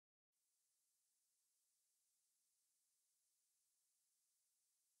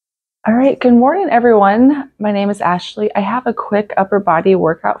All right, good morning, everyone. My name is Ashley. I have a quick upper body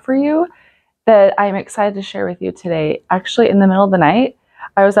workout for you that I'm excited to share with you today. Actually, in the middle of the night,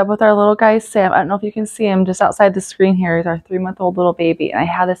 I was up with our little guy, Sam. I don't know if you can see him just outside the screen here is our 3-month-old little baby. And I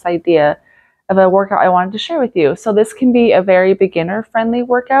had this idea of a workout I wanted to share with you. So this can be a very beginner-friendly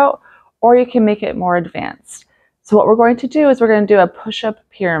workout, or you can make it more advanced. So what we're going to do is we're going to do a push-up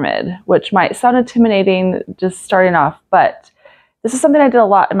pyramid, which might sound intimidating just starting off, but this is something I did a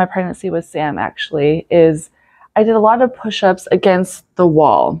lot in my pregnancy with Sam, actually, is I did a lot of push-ups against the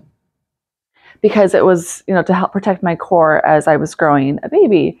wall because it was, to help protect my core as I was growing a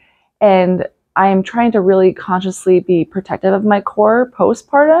baby. And I'm trying to really consciously be protective of my core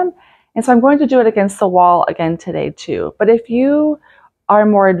postpartum. And so I'm going to do it against the wall again today too. But if you are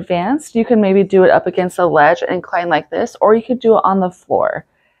more advanced, you can maybe do it up against a ledge and incline like this, or you could do it on the floor.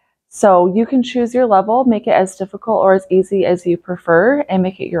 So you can choose your level, make it as difficult or as easy as you prefer, and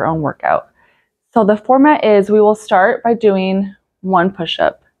make it your own workout. So the format is we will start by doing 1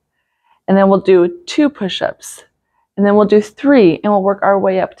 push-up, and then we'll do 2 push-ups, and then we'll do 3, and we'll work our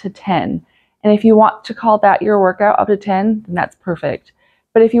way up to 10. And if you want to call that your workout up to 10, then that's perfect.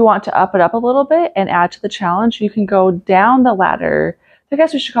 But if you want to up it up a little bit and add to the challenge, you can go down the ladder. I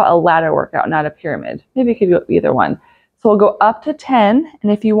guess we should call it a ladder workout, not a pyramid. Maybe you could do either one. So we'll go up to 10,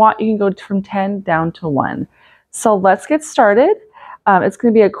 and if you want, you can go from 10 down to 1. So let's get started. It's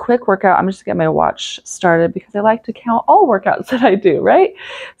going to be a quick workout. I'm just going to get my watch started because I like to count all workouts that I do, right?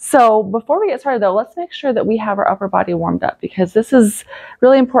 So before we get started, though, let's make sure that we have our upper body warmed up because this is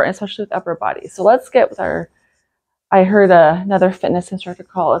really important, especially with upper body. So let's get with I heard another fitness instructor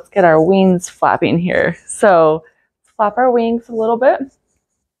call, let's get our wings flapping here. So let's flap our wings a little bit.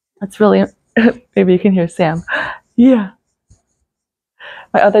 That's really, maybe you can hear Sam. Yeah.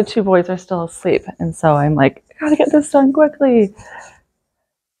 My other 2 boys are still asleep, and so I'm like, I gotta get this done quickly.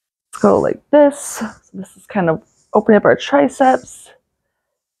 Let's go like this. So this is kind of opening up our triceps.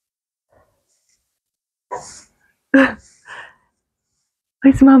 What's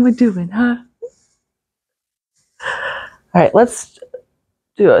Mama doing, huh? All right, let's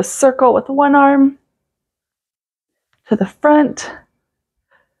do a circle with 1 arm to the front.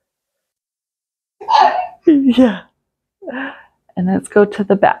 Yeah. And let's go to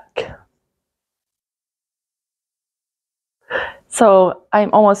the back. So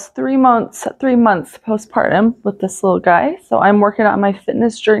I'm almost 3 months postpartum with this little guy. So I'm working on my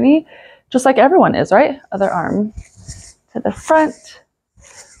fitness journey, just like everyone is, right? Other arm to the front.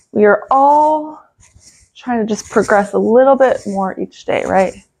 We are all trying to just progress a little bit more each day,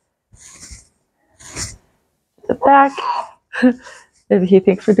 right? The back. Maybe he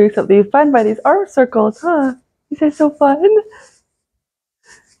thinks we're doing something fun by these arm circles, huh? These are so fun.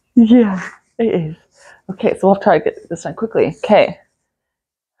 Yeah, it is. Okay, so we'll try to get this done quickly. Okay,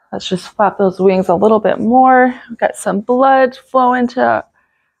 let's just flap those wings a little bit more. We've got some blood flowing to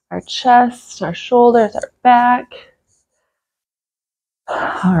our chest, our shoulders, our back.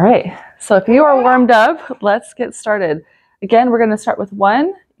 All right, so if you are warmed up, let's get started. Again, we're going to start with 1.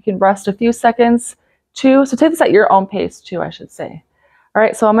 You can rest a few seconds. 2, so take this at your own pace too, I should say. All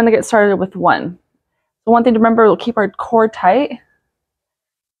right, so I'm going to get started with 1. So one thing to remember, we'll keep our core tight.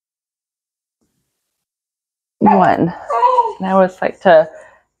 1. And I always like to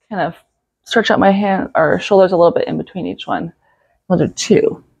kind of stretch out my hand or shoulders a little bit in between each one. We'll do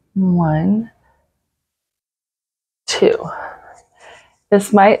 2. 1, 2.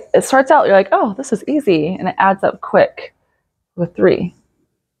 It starts out, you're like, oh, this is easy, and it adds up quick with 3.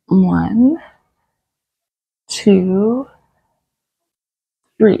 1, 2,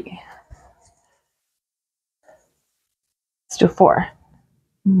 3. Let's do 4.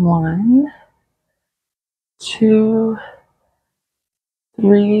 1, 2,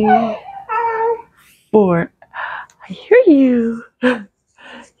 3, 4. I hear you.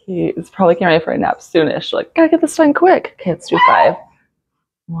 He is probably getting ready for a nap soonish. Like, gotta get this done quick. Okay, let's do 5.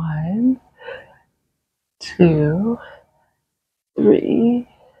 1, 2, 3,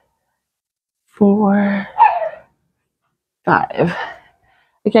 4, 5.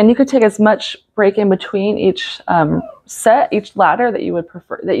 Again, you could take as much break in between each set, each ladder that you would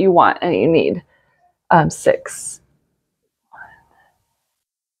prefer, that you want and you need. 6. 1,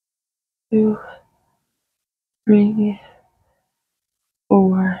 2, 3,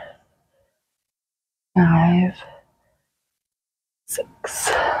 4, 5,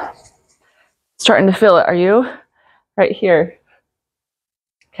 6. Starting to feel it, are you? Right here.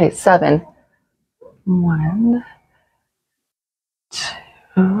 Okay, 7. 1,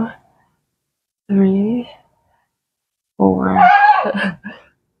 2, 3, 4,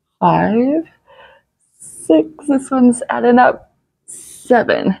 5, 6. This one's adding up.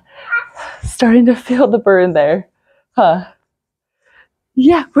 7. Starting to feel the burn there, huh?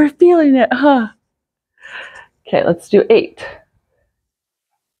 Yeah, we're feeling it, huh? Okay, let's do 8.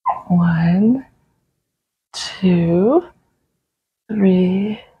 1, 2,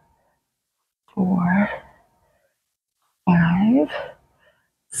 3, 4, 5,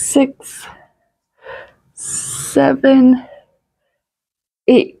 6, 7,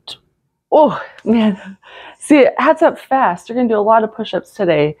 8. Oh, man. See, it adds up fast. You're going to do a lot of push-ups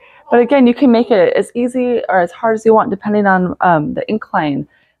today. But again, you can make it as easy or as hard as you want, depending on the incline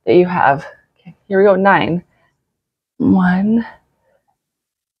that you have. Okay, here we go. 9. 1,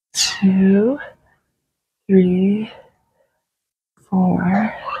 2, 3,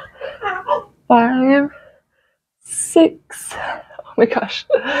 4, 5, 6. Oh my gosh.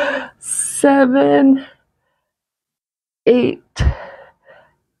 7, 8,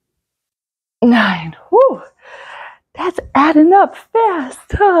 9. Whew. That's adding up fast.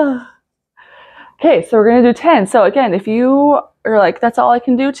 Huh? Okay, so we're going to do 10. So again, if you are like, that's all I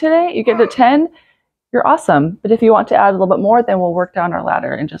can do today, you get to 10, you're awesome. But if you want to add a little bit more, then we'll work down our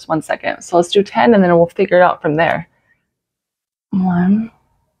ladder in just 1 second. So let's do 10 and then we'll figure it out from there. 1,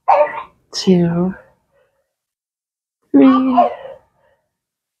 2, 3,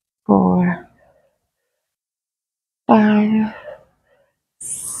 4, 5,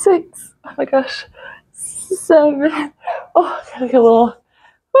 6. Oh my gosh. 7. Oh, gotta get a little.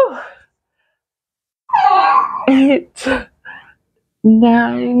 Whew. 8,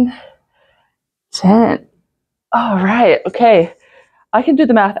 9, 10. All right. Okay. I can do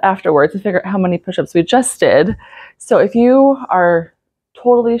the math afterwards to figure out how many push-ups we just did. So if you are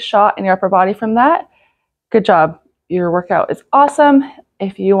totally shot in your upper body from that, good job. Your workout is awesome.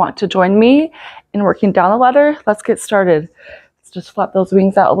 If you want to join me in working down the ladder, let's get started. Let's just flap those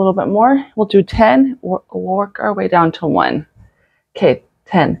wings out a little bit more. We'll do 10. We'll work our way down to 1. Okay,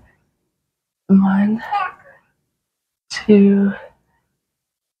 10. 1, 2,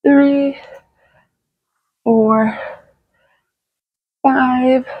 3, 4,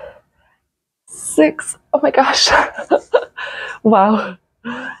 5, 6. Oh my gosh. Wow.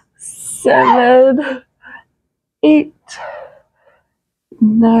 7, 8,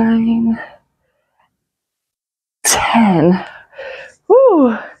 9, 10.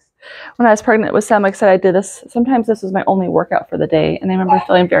 Woo. When I was pregnant with Sam, like I said, I did this. Sometimes this was my only workout for the day, and I remember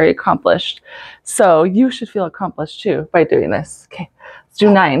feeling very accomplished. So you should feel accomplished too by doing this. Okay, let's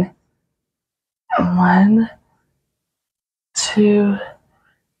do 9. 1, 2,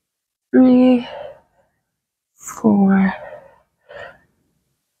 3, 4,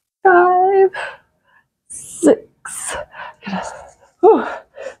 5, 6. Whew.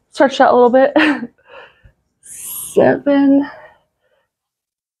 Stretch that a little bit. 7,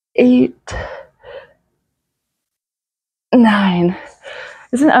 8, 9.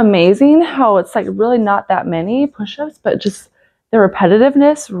 Isn't it amazing how it's like really not that many push-ups, but just the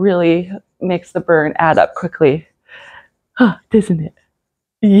repetitiveness really makes the burn add up quickly. Huh, doesn't it?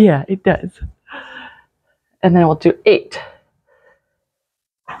 Yeah, it does. And then we'll do 8.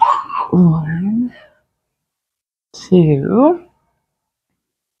 1, 2,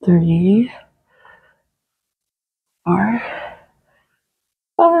 3, 4,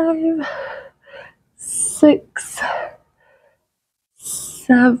 5, 6,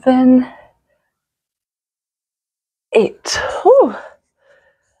 7, 8. Whew.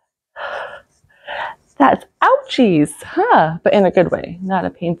 That's ouchies, huh? But in a good way, not a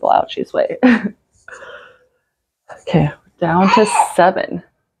painful ouchies way. Okay, down to 7.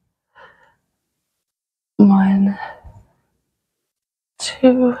 1,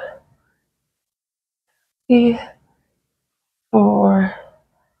 2, 3, 4,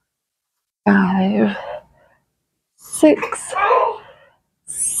 5, 6,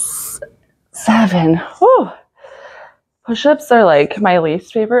 7. Whew. Push-ups are like my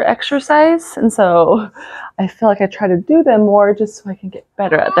least favorite exercise, and so I feel like I try to do them more just so I can get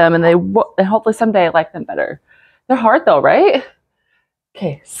better at them, and hopefully someday I like them better. They're hard though, right?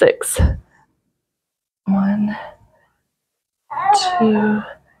 Okay, 6. 1, 2,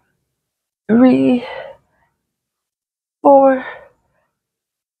 3, 4,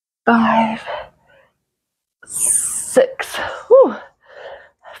 5, 6. Whew.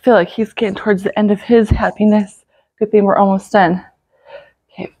 I feel like he's getting towards the end of his happiness. Good thing we're almost done.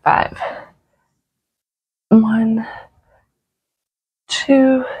 Okay, 5. 1,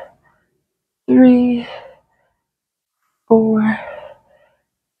 2, 3, 4,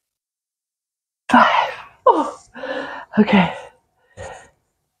 5. Oh, okay.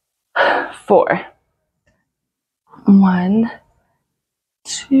 4. 1,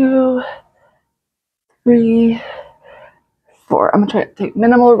 2, 3, 4. I'm gonna try to take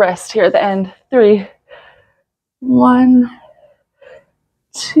minimal rest here at the end. 3, 1,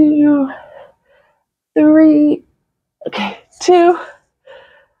 2, 3. Okay, 2,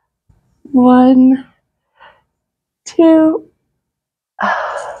 1, 2,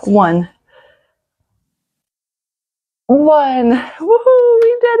 1. 1. Woohoo!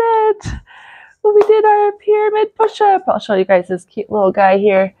 We did it! We did our pyramid push-up. I'll show you guys this cute little guy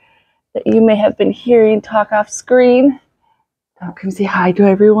here that you may have been hearing talk off screen. Oh, can we say hi to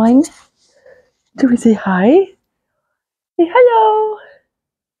everyone? Do we say hi? Say hello.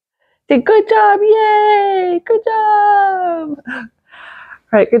 Say good job. Yay! Good job.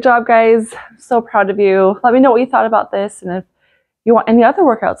 All right, good job, guys. I'm so proud of you. Let me know what you thought about this and if you want any other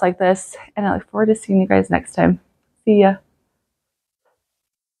workouts like this. And I look forward to seeing you guys next time. See ya.